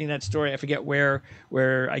was reading that story. I forget where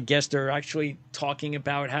I guess they're actually talking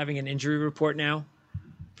about having an injury report now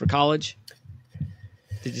for college.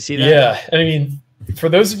 Did you see that? Yeah. I mean, for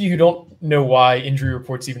those of you who don't know why injury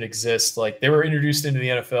reports even exist, like, they were introduced into the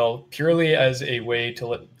NFL purely as a way to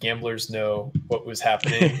let gamblers know what was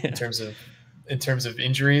happening in terms of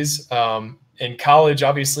injuries. And college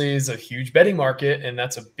obviously is a huge betting market, and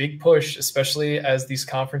that's a big push, especially as these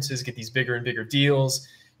conferences get these bigger and bigger deals.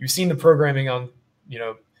 You've seen the programming on,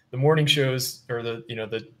 the morning shows or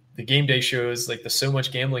the game day shows. Like, there's so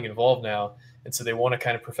much gambling involved now, and so they want to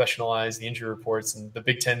kind of professionalize the injury reports. And the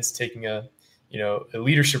Big Ten's taking a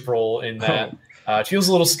leadership role in that. It feels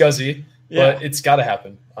a little scuzzy, but it's got to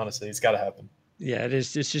happen. Honestly, it's got to happen. Yeah, it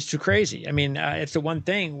is. It's just too crazy. I mean, it's the one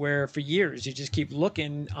thing where for years you just keep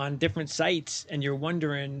looking on different sites and you're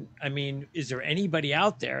wondering, I mean, is there anybody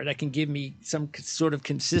out there that can give me some sort of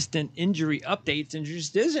consistent injury updates? And there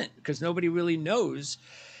just isn't, because nobody really knows,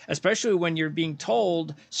 especially when you're being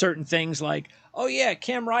told certain things like, oh, yeah,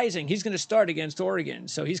 Cam Rising, he's going to start against Oregon.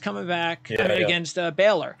 So he's coming back against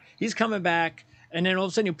Baylor. He's coming back. And then all of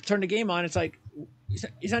a sudden you turn the game on. It's like,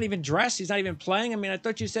 he's not even dressed. He's not even playing. I mean, I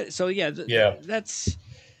thought you said so. Yeah,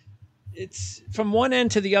 it's from one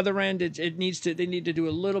end to the other end. They need to do a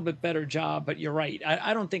little bit better job. But you're right.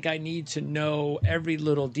 I don't think I need to know every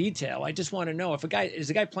little detail. I just want to know if is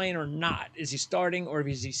the guy playing or not. Is he starting or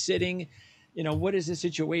is he sitting? You know, what is the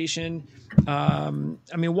situation? I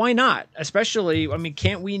mean, why not? Especially, I mean,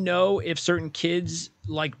 can't we know if certain kids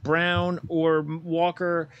like Brown or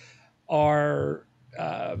Walker are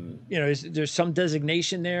there's some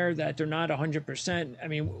designation there that they're not 100%. I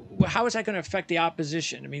mean, how is that going to affect the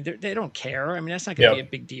opposition? I mean, they don't care. I mean, that's not going to be a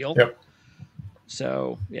big deal. Yep.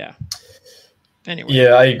 So, yeah. Anyway.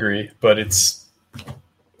 Yeah, I agree. But I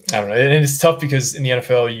don't know. And it's tough because in the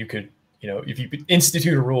NFL, you could, if you could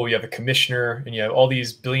institute a rule, you have a commissioner and you have all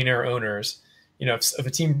these billionaire owners. If a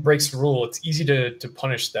team breaks the rule, it's easy to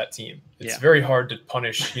punish that team. It's very hard to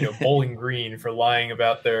punish, Bowling Green for lying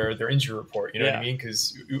about their injury report. You know what I mean?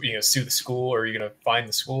 Because sue the school, or you're going to fine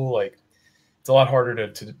the school. Like, it's a lot harder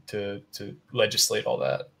to legislate all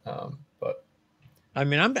that. But I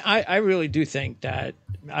mean, I really do think that,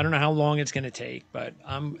 I don't know how long it's going to take, but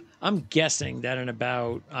I'm guessing that in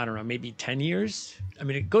about, I don't know, maybe 10 years. I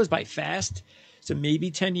mean, it goes by fast, so maybe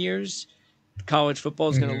 10 years. College football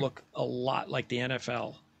is going to look a lot like the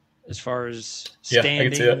NFL as far as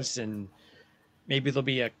standings, and maybe there'll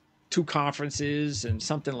be two conferences and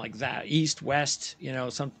something like that, East, West.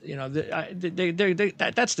 That's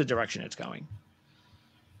the direction it's going.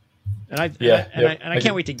 And I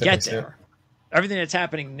can't wait to get there. Everything that's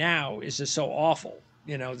happening now is just so awful.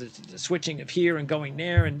 The switching of here and going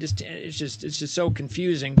there, and it's just so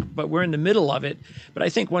confusing. But we're in the middle of it. But I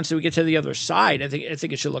think once we get to the other side, I think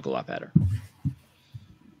it should look a lot better.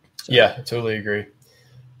 So. Yeah, I totally agree.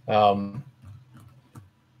 I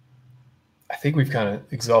think we've kind of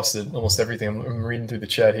exhausted almost everything. I'm reading through the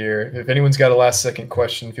chat here. If anyone's got a last second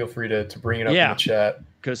question, feel free to bring it up in the chat.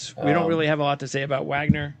 Because we don't really have a lot to say about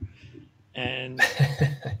Wagner. And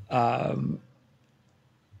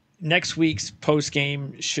next week's post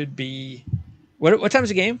game should be what time is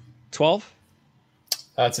the game? 12?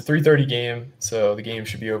 It's a 3:30 game, so the game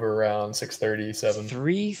should be over around 6:30, 7.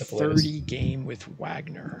 3:30 game with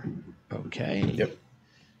Wagner. Okay. Yep.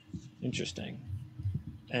 Interesting.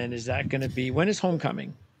 And is that going to be, when is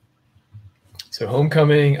homecoming? So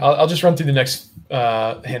homecoming, I'll just run through the next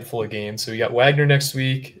handful of games. So we got Wagner next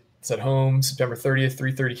week. It's at home, September 30th,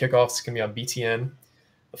 3:30 kickoff. It's going to be on BTN.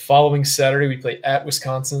 The following Saturday, we play at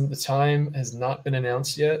Wisconsin. The time has not been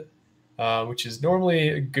announced yet, which is normally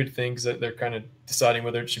a good thing because they're kind of deciding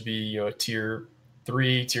whether it should be a tier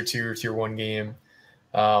 3, tier 2, or tier 1 game.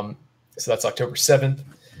 So that's October 7th.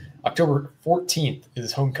 October 14th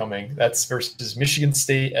is homecoming. That's versus Michigan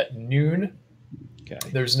State at noon. Okay.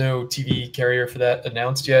 There's no TV carrier for that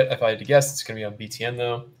announced yet. If I had to guess, it's going to be on BTN,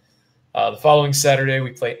 though. The following Saturday,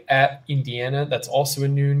 we play at Indiana. That's also a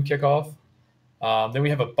noon kickoff. Then we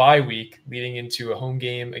have a bye week leading into a home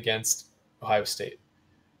game against Ohio State.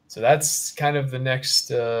 So that's kind of the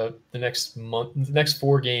next month, the next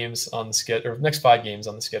 4 games on the schedule, or next 5 games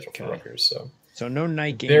on the schedule for Rutgers. So no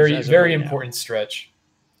night games. Very important stretch.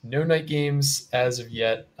 No night games as of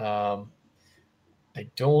yet. I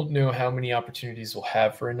don't know how many opportunities we'll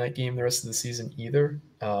have for a night game the rest of the season either.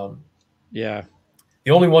 Yeah.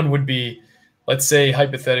 The only one would be, let's say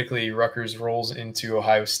hypothetically, Rutgers rolls into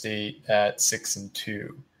Ohio State at 6-2,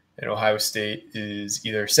 and Ohio State is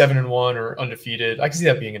either 7-1 or undefeated. I can see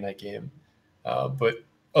that being a night game. But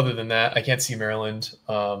other than that, I can't see Maryland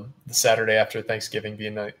the Saturday after Thanksgiving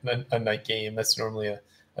being a night game. That's normally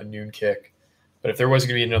a noon kick. But if there was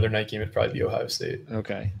going to be another night game, it'd probably be Ohio State.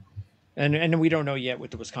 Okay. And we don't know yet with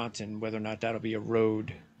the Wisconsin whether or not that'll be a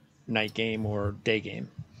road night game or day game.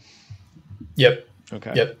 Yep.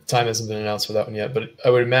 Okay. Yep. Time hasn't been announced for that one yet, but I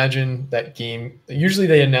would imagine that game. Usually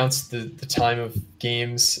they announce the time of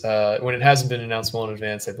games when it hasn't been announced well in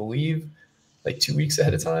advance. I believe like 2 weeks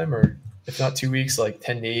ahead of time, or if not 2 weeks, like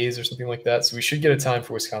 10 days or something like that. So we should get a time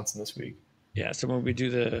for Wisconsin this week. Yeah. So when we do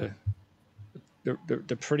the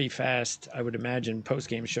pretty fast, I would imagine post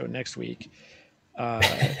game show next week,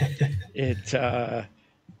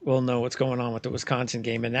 we'll know what's going on with the Wisconsin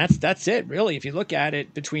game. And that's it, really. If you look at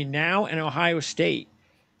it, between now and Ohio State,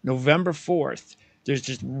 November 4th, there's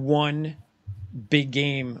just one big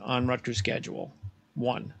game on Rutgers' schedule.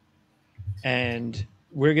 One. And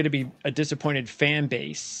we're going to be a disappointed fan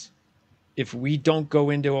base if we don't go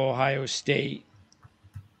into Ohio State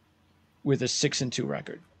with a 6-2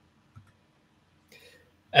 record.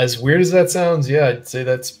 As weird as that sounds, yeah, I'd say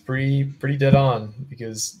that's pretty dead on,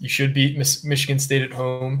 because you should beat Michigan State at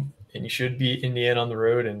home and you should beat Indiana on the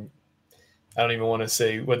road, and I don't even want to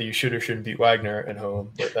say whether you should or shouldn't beat Wagner at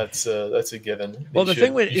home, but that's a given. Well, the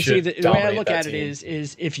thing with the way I look at it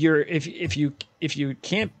is if you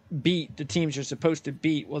can't beat the teams you're supposed to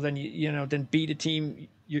beat, well then then beat a team.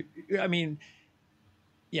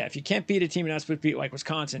 If you can't beat a team you're not supposed to beat, like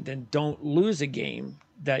Wisconsin, then don't lose a game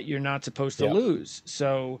that you're not supposed to lose.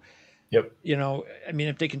 So,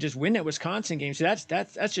 if they can just win that Wisconsin game, so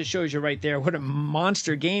that just shows you right there what a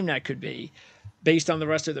monster game that could be, based on the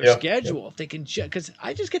rest of their schedule. If they can, because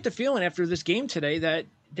I just get the feeling after this game today that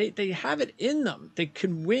they have it in them. They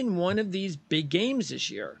could win one of these big games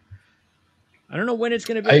this year. I don't know when it's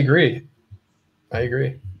going to be. I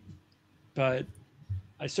agree. But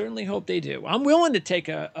I certainly hope they do. I'm willing to take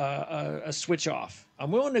a switch off.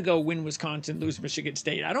 I'm willing to go win Wisconsin, lose Michigan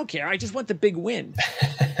State. I don't care. I just want the big win.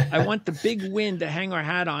 I want the big win to hang our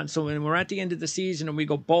hat on. So when we're at the end of the season and we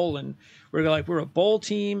go bowling, we're a bowl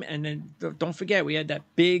team. And then don't forget, we had that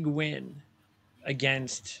big win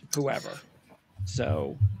against whoever.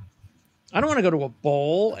 So I don't want to go to a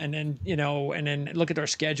bowl and then, and then look at our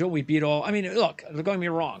schedule. We beat all. I mean, look, don't get me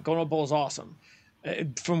wrong. Going to a bowl is awesome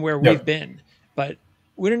from where we've been. But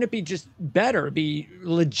wouldn't it be just better, be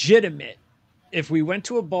legitimate, if we went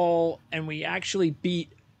to a bowl and we actually beat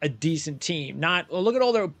a decent team? Look at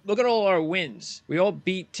all our wins. We all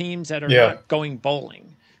beat teams that are not going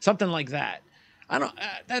bowling. Something like that. I don't.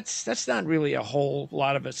 That's not really a whole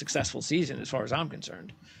lot of a successful season as far as I'm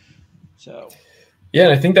concerned. So. Yeah,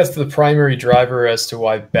 and I think that's the primary driver as to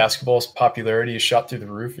why basketball's popularity is shot through the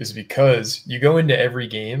roof, is because you go into every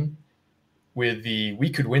game with we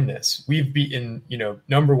could win this. We've beaten,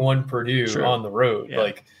 number 1 Purdue on the road. Yeah.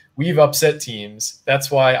 Like, we've upset teams.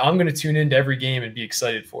 That's why I'm going to tune into every game and be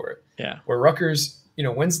excited for it. Yeah. Where Rutgers,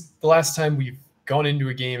 when's the last time we've gone into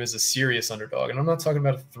a game as a serious underdog? And I'm not talking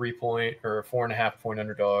about a 3-point or a 4.5-point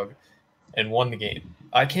underdog and won the game.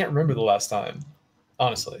 I can't remember the last time,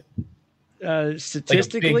 honestly.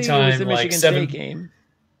 Statistically, like it was the Michigan State game.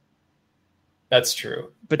 That's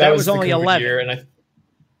true. But that was only 11. Year,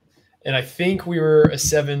 and I think we were a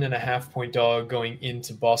 7.5-point dog going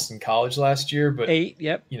into Boston College last year. But 8,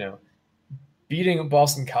 yep. Beating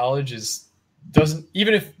Boston College doesn't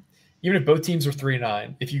even if both teams are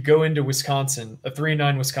 3-9. If you go into Wisconsin, a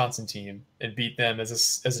 3-9 Wisconsin team, and beat them as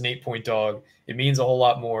an 8-point dog, it means a whole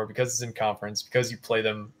lot more because it's in conference, because you play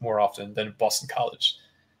them more often than Boston College.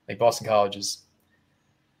 Like, Boston College is,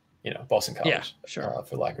 Boston College. Yeah, sure.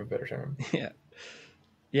 For lack of a better term.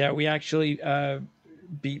 Yeah, we actually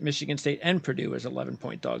beat Michigan State and Purdue as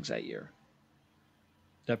 11-point dogs that year.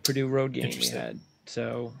 That Purdue road game we had.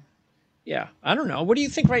 So, yeah, I don't know. What do you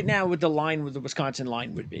think right now with the Wisconsin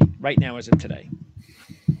line would be right now as of today?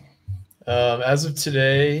 As of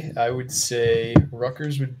today, I would say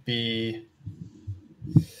Rutgers would be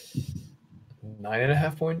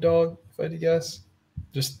 9.5-point dog, if I had to guess.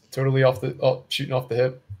 Just totally shooting off the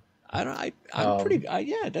hip.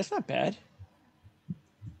 Yeah, that's not bad.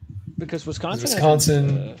 Because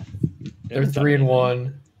Wisconsin, they're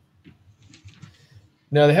 3-1.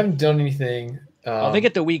 No, they haven't done anything. They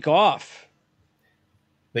get the week off.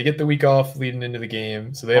 They get the week off leading into the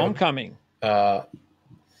game, so they have homecoming. They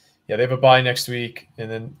have a bye next week,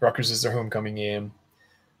 and then Rutgers is their homecoming game.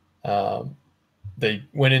 They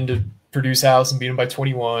went into Purdue's house and beat them by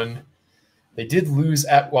 21. They did lose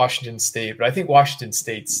at Washington State, but I think Washington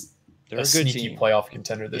State's a sneaky team. Playoff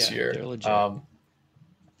contender this year. They're legit.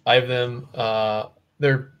 I have them.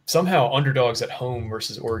 They're somehow underdogs at home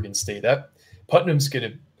versus Oregon State. That Pullman's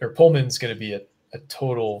going to be a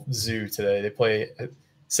total zoo today. They play at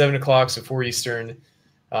 7:00, so 4 Eastern,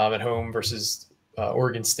 at home versus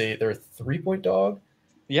Oregon State. They're a 3-point dog.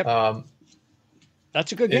 Yep.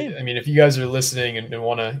 That's a good game. If you guys are listening and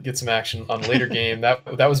want to get some action on a later game, that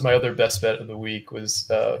was my other best bet of the week, was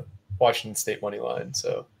Washington State money line.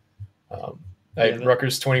 So I had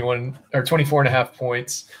Rutgers 21 or 24.5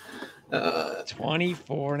 points.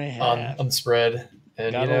 24.5 on the spread.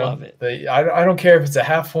 And gotta love it. I don't care if it's a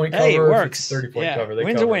half-point cover, it works. If it's a 30-point cover. They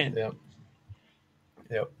Win's cover. A win.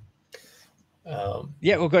 Yep. Well,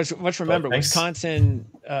 because let's remember, Wisconsin,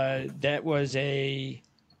 that was a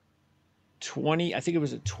 20, I think it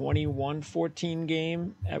was a 21-14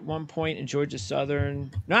 game at one point, and Georgia Southern.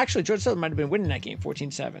 No, actually, Georgia Southern might have been winning that game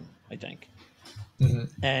 14-7, I think.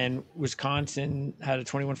 and Wisconsin had a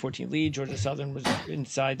 21-14 lead. Georgia Southern was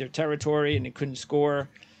inside their territory and they couldn't score.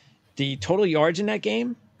 The total yards in that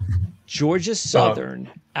game, Georgia Southern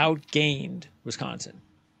outgained Wisconsin.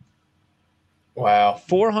 Wow.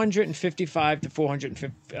 455 to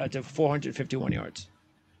 451 yards.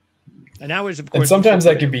 And that was, of course, and sometimes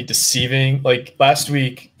that could be deceiving. Like last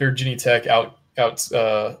week, Virginia Tech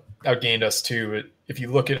outgained us too. If you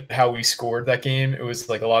look at how we scored that game, it was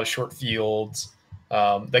like a lot of short fields.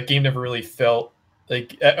 That game never really felt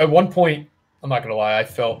like at one point, I'm not going to lie, I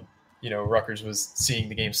felt, Rutgers was seeing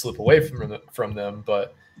the game slip away from them,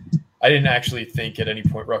 but I didn't actually think at any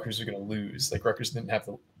point Rutgers was going to lose. Like Rutgers didn't have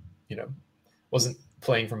to, wasn't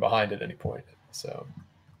playing from behind at any point. So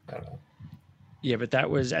I don't know. Yeah, but that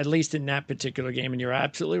was at least in that particular game, and you're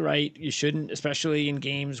absolutely right. You shouldn't, especially in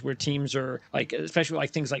games where teams are like, especially like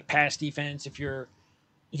things like pass defense. If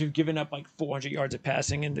you've given up like 400 yards of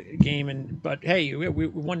passing in the game, but hey, we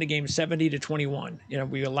won the game 70-21.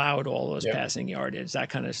 We allowed all those passing yardage, that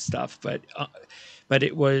kind of stuff. But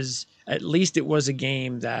it was, at least it was a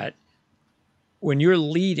game that when you're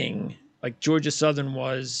leading, like Georgia Southern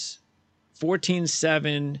was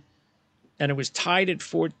 14-7. And it was tied at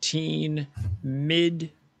 14 mid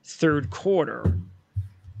third quarter,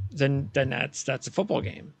 then that's a football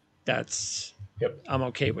game. I'm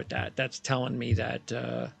okay with that. That's telling me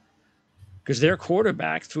that because their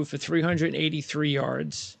quarterback threw for 383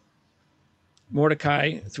 yards.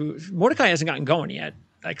 Mordecai hasn't gotten going yet,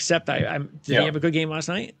 except did he have a good game last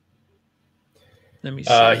night? Let me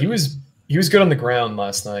see. He was good on the ground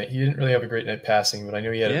last night. He didn't really have a great night passing, but I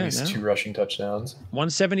know he had at least 2 rushing touchdowns.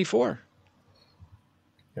 174.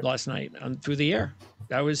 Last night through the air.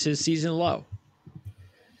 That was his season low.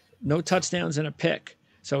 No touchdowns and a pick.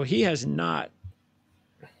 So he has not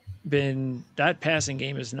been, that passing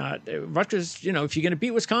game is not, Rutgers, if you're going to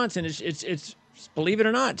beat Wisconsin, it's believe it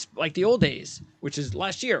or not, it's like the old days, which is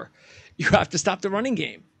last year. You have to stop the running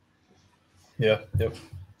game. Yeah. Yep.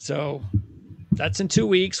 So that's in 2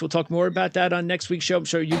 weeks. We'll talk more about that on next week's show. I'm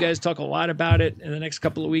sure you guys talk a lot about it in the next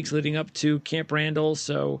couple of weeks leading up to Camp Randall.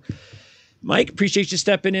 So Mike, appreciate you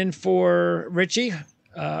stepping in for Richie.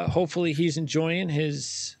 Hopefully he's enjoying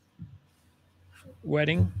his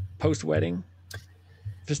wedding, post-wedding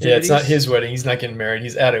festivities. Yeah, it's not his wedding. He's not getting married.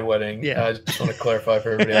 He's at a wedding. Yeah. I just want to clarify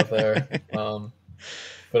for everybody out there.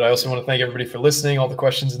 But I also want to thank everybody for listening, all the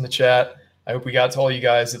questions in the chat. I hope we got to all you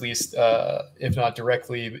guys, at least, if not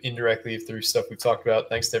directly, indirectly through stuff we've talked about.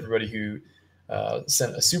 Thanks to everybody who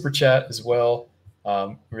sent a super chat as well.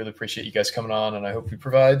 Really appreciate you guys coming on, and I hope we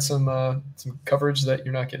provide some coverage that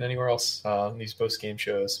you're not getting anywhere else in these post-game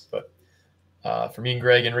shows. But for me and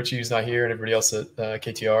Greg and Richie, who's not here, and everybody else at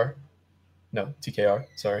TKR,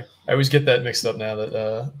 sorry. I always get that mixed up now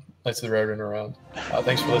that Knights of the Road and around.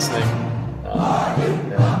 Thanks for listening.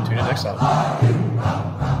 And tune in next time.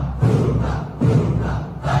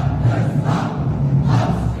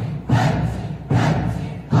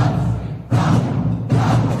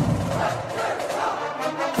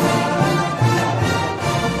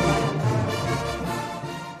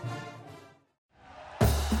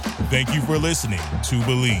 Thank you for listening to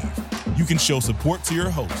Believe. You can show support to your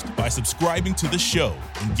host by subscribing to the show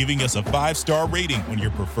and giving us a 5-star rating on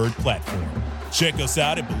your preferred platform. Check us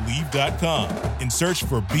out at Believe.com and search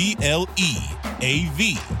for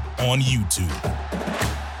BLEAV on YouTube.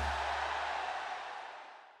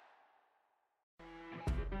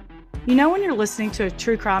 You know when you're listening to a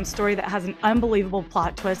true crime story that has an unbelievable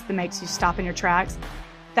plot twist that makes you stop in your tracks?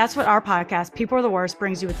 That's what our podcast, People Are the Worst,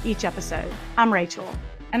 brings you with each episode. I'm Rachel.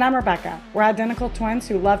 And I'm Rebecca. We're identical twins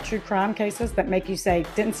who love true crime cases that make you say,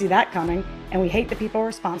 didn't see that coming, and we hate the people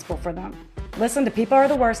responsible for them. Listen to People Are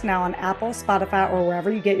the Worst now on Apple, Spotify, or wherever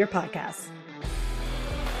you get your podcasts.